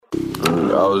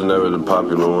I was never the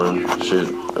popular one. Shit.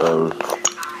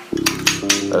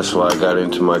 That's why I got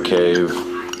into my cave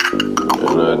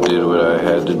and I did what I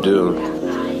had to do.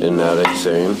 And now they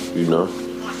saying, you know,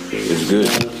 it's good.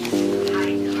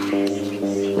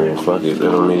 Man, fuck it,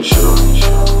 that don't mean shit.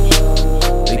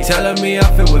 They telling me I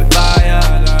fit with fire.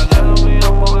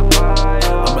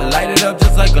 I'ma light it up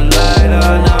just like a lighter.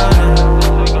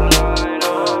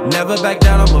 Never back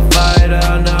down, I'm a fighter.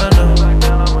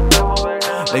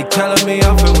 They telling me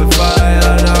I fit with fire.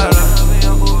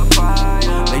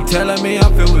 They telling me I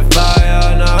fit with fire.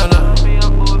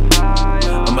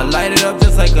 I'ma light it up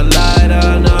just like a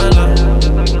lighter.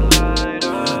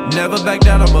 Never back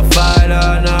down, I'm a fighter.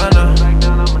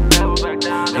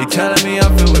 They telling me I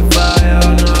fit with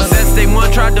fire. Since day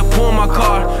one tried to pull my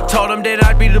car, told them that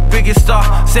I'd be the biggest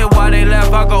star. Said why they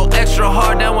left, I go extra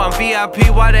hard. Now I'm VIP,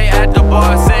 why they at the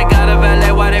bar? Said got a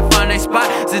valet, why they find they spot?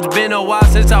 It's been a while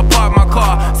since I parked my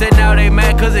car. Said now they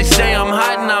mad cause they say I'm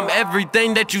hot and I'm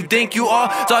everything that you think you are.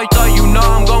 So you thought you know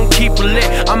I'm gon' keep it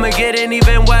lit. I'ma get in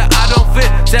even where I don't fit.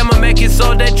 Said I'ma make it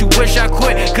so that you wish I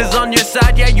quit. Cause on your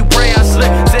side, yeah, you pray I slip.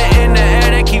 Said in the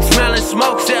air, they keep smelling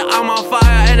smoke. Said I'm on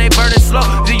fire and they burning slow.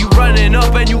 See you running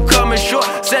up and you coming short.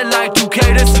 Said like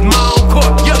 2K, this is my own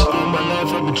court, yeah. All my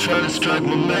life I've been trying to strike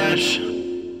my match.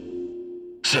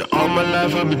 Said all my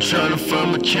life I've been trying to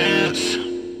find my chance.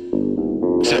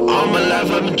 Said all my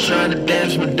life I've been trying to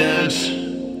dance my dance.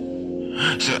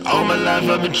 Said all my life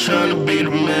I've been trying to be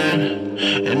the man.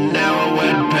 And now I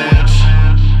wear the pants.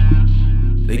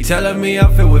 They telling me I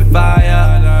fit with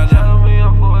fire.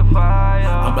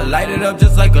 I'ma light it up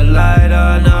just like a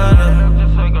lighter.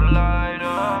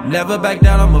 Never back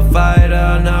down, I'm a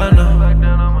fighter.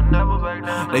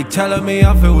 They telling me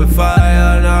I fit with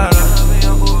fire.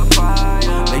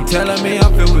 They telling me I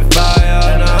fit with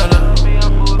fire.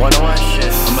 101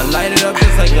 shit. I'ma light it up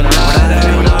just like a lighter.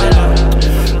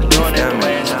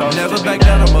 Never back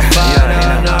down, I'm a fighter.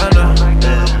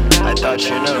 I thought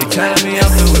you knew. They telling me I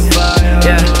fit with fire.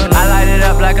 Yeah, I light it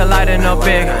up like a lighter, no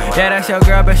big. Yeah, that's your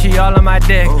girl, but she all on my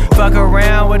dick. Fuck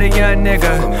around with a young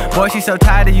nigga. Boy, she so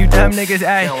tired of you dumb niggas,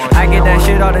 ayy. I get that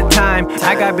shit all the time.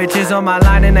 I got bitches on my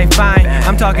line and they fine.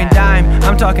 I'm talking dime,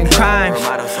 I'm talking crimes.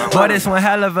 Boy, this one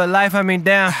hell of a life, I mean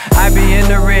damn. I be in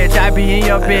the rich, I be in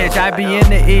your bitch. I be in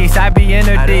the east, I be in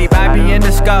the deep. I be in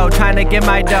the skull, trying to get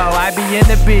my dough. I be in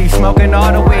the beach, smoking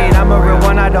all the weed. I'm a real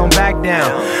one, I don't back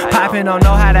down. Poppin' don't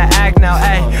know how to act now,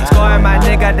 ayy. Scoring my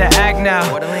nigga to act now.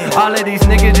 All of these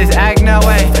niggas just act now,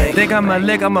 ayy. Think I'm a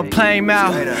lick, I'm a plain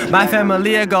mouth. My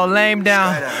family go lame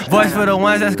down. Voice for the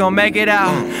ones that's gon' make it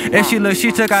out. If she look,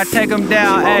 she took, I take them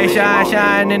down. Ayy, shine,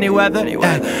 shine, any weather. You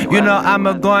know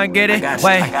I'ma go and get it.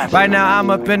 Wait, right now I'm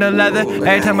up in the leather.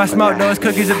 Every time I smoke, those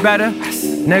cookies are better,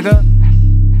 nigga.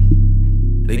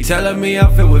 They telling me I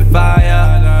fit with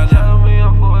fire.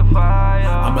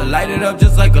 I'ma light it up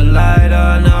just like a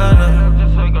lighter.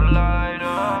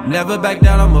 Never back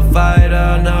down, I'm a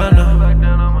fighter.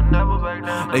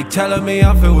 They telling me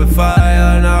I fit with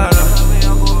fire.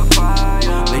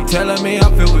 They telling me I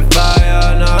fit with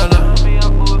fire.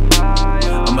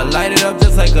 I'ma light it up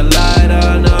just like a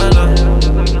lighter.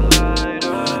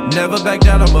 Never back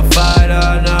down, I'm a fighter.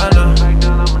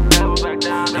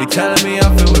 They telling me I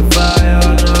fit with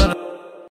fire.